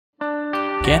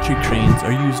Gantry cranes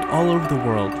are used all over the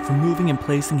world for moving and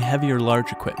placing heavy or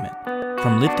large equipment.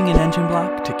 From lifting an engine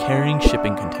block to carrying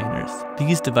shipping containers,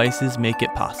 these devices make it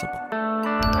possible.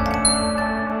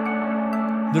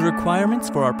 The requirements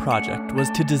for our project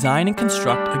was to design and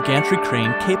construct a gantry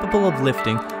crane capable of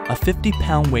lifting a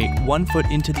 50-pound weight 1 foot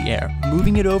into the air,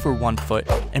 moving it over 1 foot,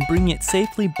 and bringing it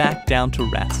safely back down to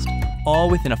rest, all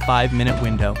within a 5-minute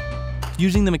window.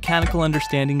 Using the mechanical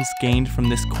understandings gained from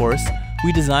this course,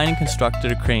 we designed and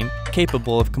constructed a crane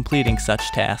capable of completing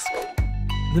such tasks.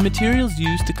 The materials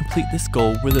used to complete this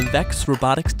goal were the VEX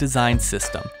robotics design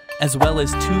system, as well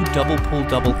as 2 double-pull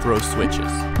double-throw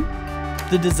switches.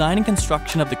 The design and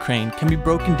construction of the crane can be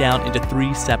broken down into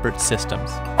 3 separate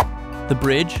systems: the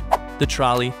bridge, the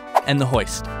trolley, and the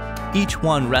hoist, each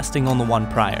one resting on the one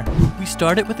prior. We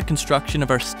started with the construction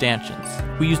of our stanchions.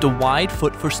 We used a wide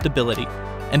foot for stability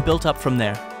and built up from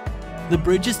there. The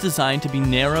bridge is designed to be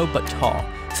narrow but tall.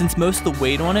 Since most of the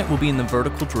weight on it will be in the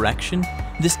vertical direction,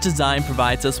 this design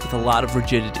provides us with a lot of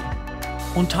rigidity.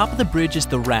 On top of the bridge is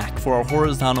the rack for our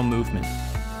horizontal movement.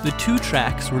 The 2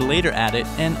 tracks were later added,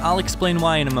 and I'll explain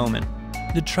why in a moment.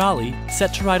 The trolley,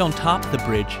 set to ride on top of the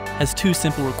bridge, has 2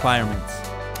 simple requirements: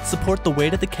 support the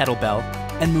weight of the kettlebell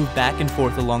and move back and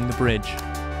forth along the bridge.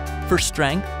 For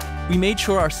strength, we made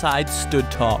sure our sides stood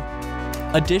tall.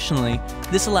 Additionally,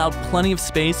 this allowed plenty of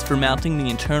space for mounting the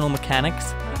internal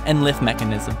mechanics and lift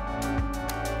mechanism.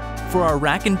 For our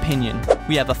rack and pinion,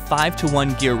 we have a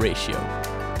 5-to-1 gear ratio,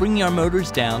 bringing our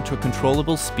motors down to a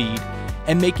controllable speed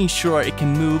and making sure it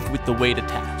can move with the weight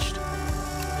attached.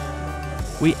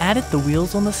 We added the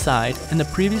wheels on the side and the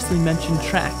previously mentioned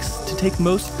tracks to take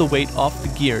most of the weight off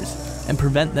the gears and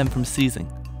prevent them from seizing.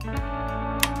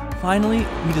 Finally,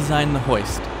 we designed the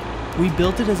hoist. We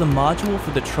built it as a module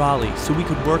for the trolley so we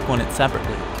could work on it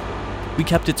separately. We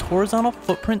kept its horizontal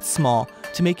footprint small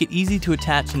to make it easy to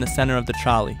attach in the center of the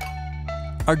trolley.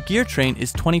 Our gear train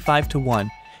is 25-to-1,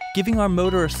 giving our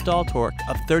motor a stall torque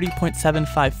of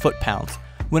 30.75 foot-pounds,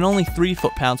 when only 3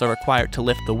 foot-pounds are required to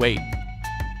lift the weight.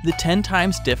 The 10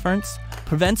 times difference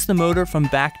prevents the motor from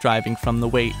backdriving from the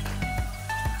weight.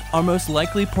 Our most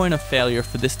likely point of failure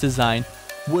for this design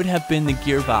would have been the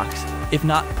gearbox if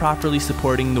not properly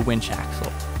supporting the winch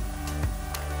axle.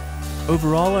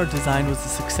 Overall, our design was a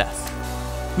success.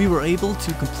 We were able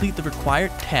to complete the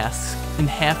required tasks in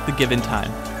half the given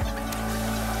time.